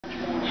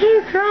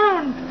You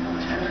don't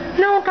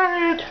know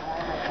that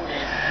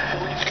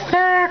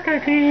the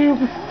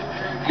team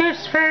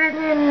is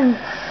failing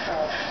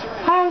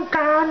on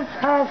account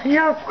of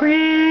your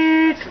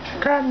great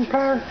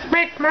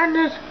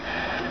McManus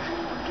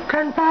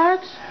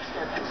grandpas?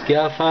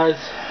 Yeah, Fuzz.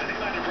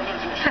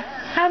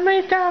 How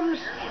many times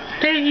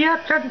did you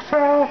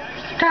transfer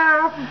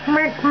Tom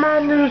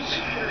McManus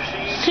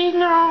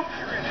senior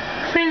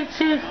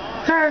faces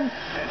and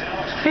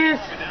his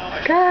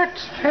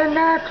cats and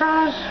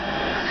actors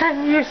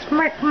and his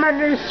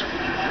McManus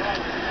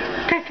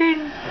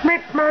taking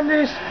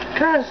McManus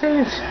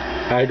cousins?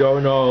 I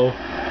don't know.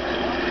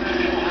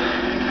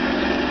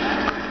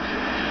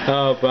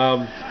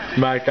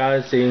 My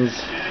cousins,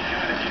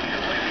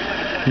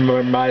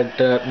 my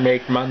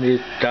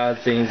McManus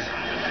cousins,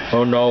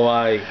 don't know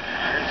why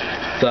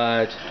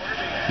that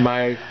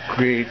my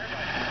great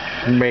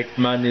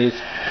McManus,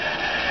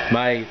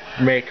 my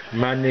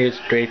McManus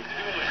great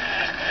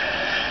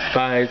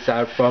guys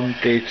are from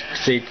the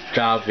six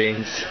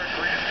province.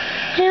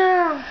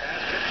 Yeah.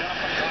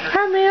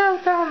 How many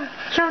of them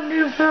don't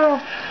you know?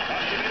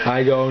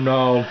 I don't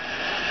know,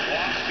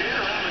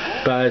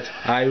 but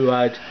I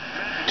want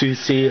to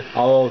see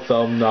all of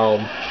them now.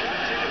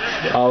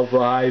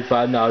 Although I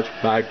found out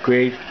my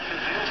great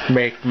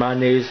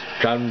McManus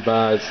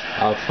grandpas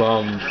are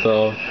from,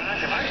 so.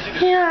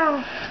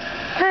 Yeah,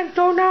 and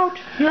don't out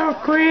your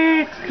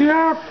great,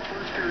 your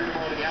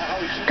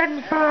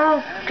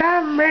grandpa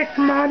Tom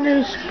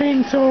McManus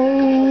been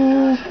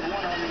so.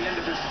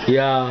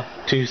 Yeah,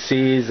 to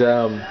see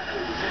them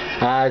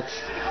as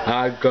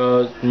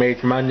Argos,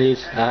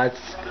 McManus as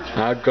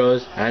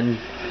Argos and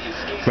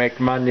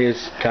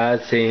McManus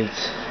cousins.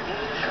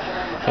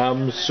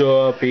 I'm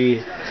sure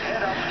be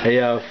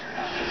have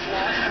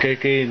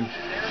taken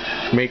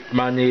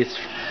McManus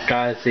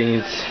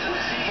cousins.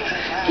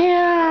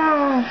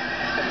 Yeah,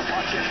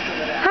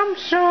 I'm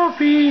sure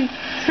we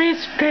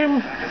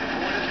him.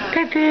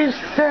 It is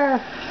the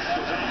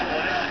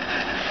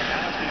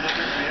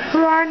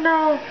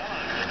Rhino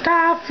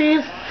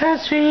David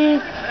as we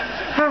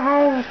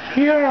have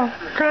your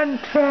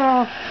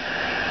grandpa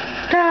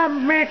Tom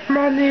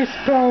McManus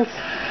both.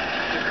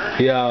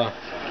 Yeah,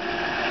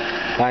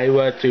 I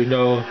want to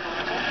know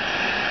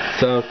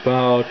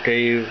about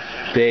the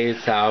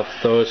days of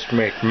those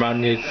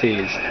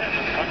McManuses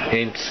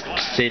in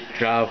six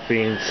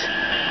province.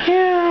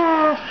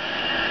 Yeah.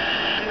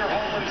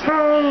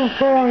 Oh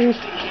boy.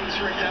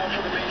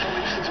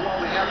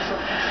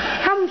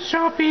 I'm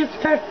sorry if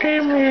the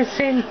game is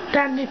in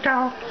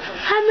Canada.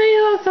 How many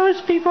of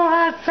those people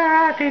have the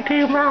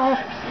attitude now?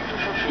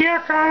 Your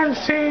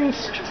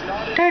cousins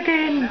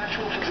taking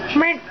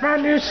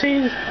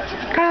McManus's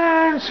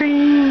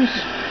cousins.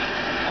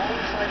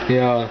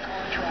 Yeah.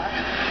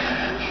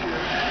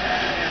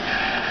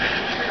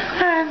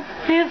 And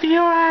if you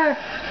are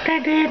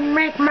taking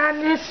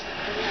McManus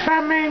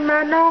family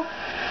man,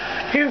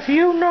 if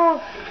you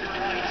know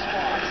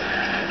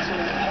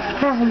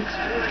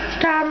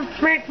Tom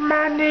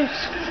McManus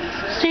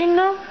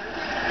senior,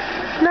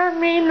 let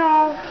me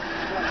know,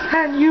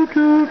 and you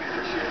do.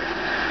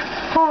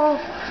 Oh,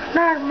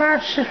 not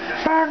much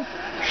fun.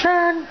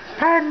 Sean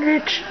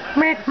Patridge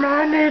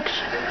McManus.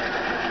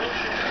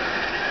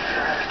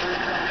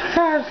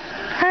 Thus,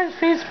 as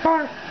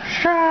Facebook,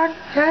 Sean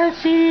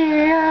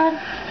S-E-N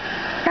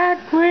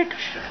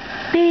Patridge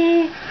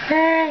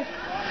B-A-B-S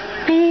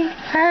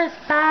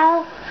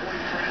Bow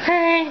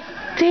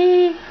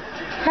A-D-S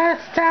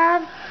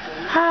Tom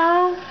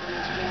How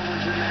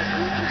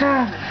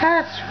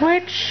S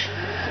which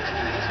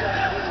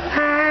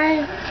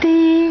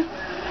I-D-D-S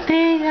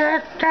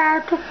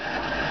Dad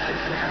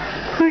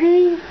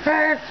pretty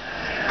as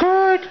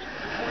good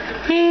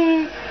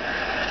he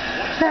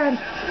said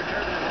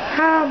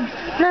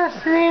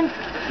listening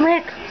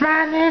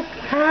McManus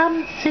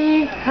M-C-M-A-N-U-S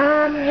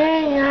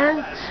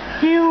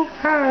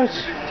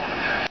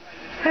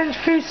and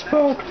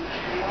Facebook.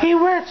 He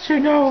wants to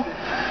know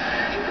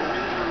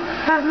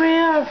how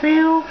many of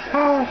you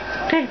are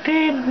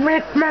taking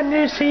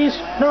McManus's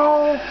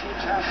no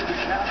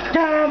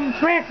Tom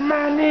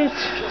McManus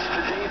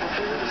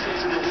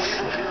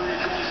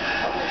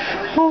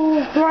who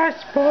was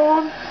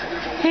born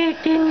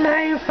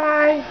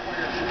 1895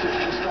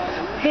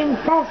 in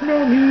Buffalo,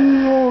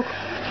 New York,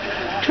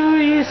 to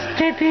his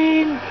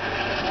 13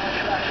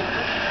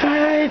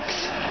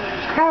 births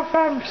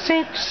from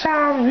 6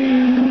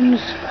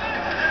 sovereigns.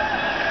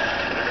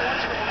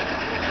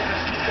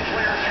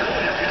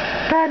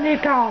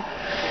 Canada.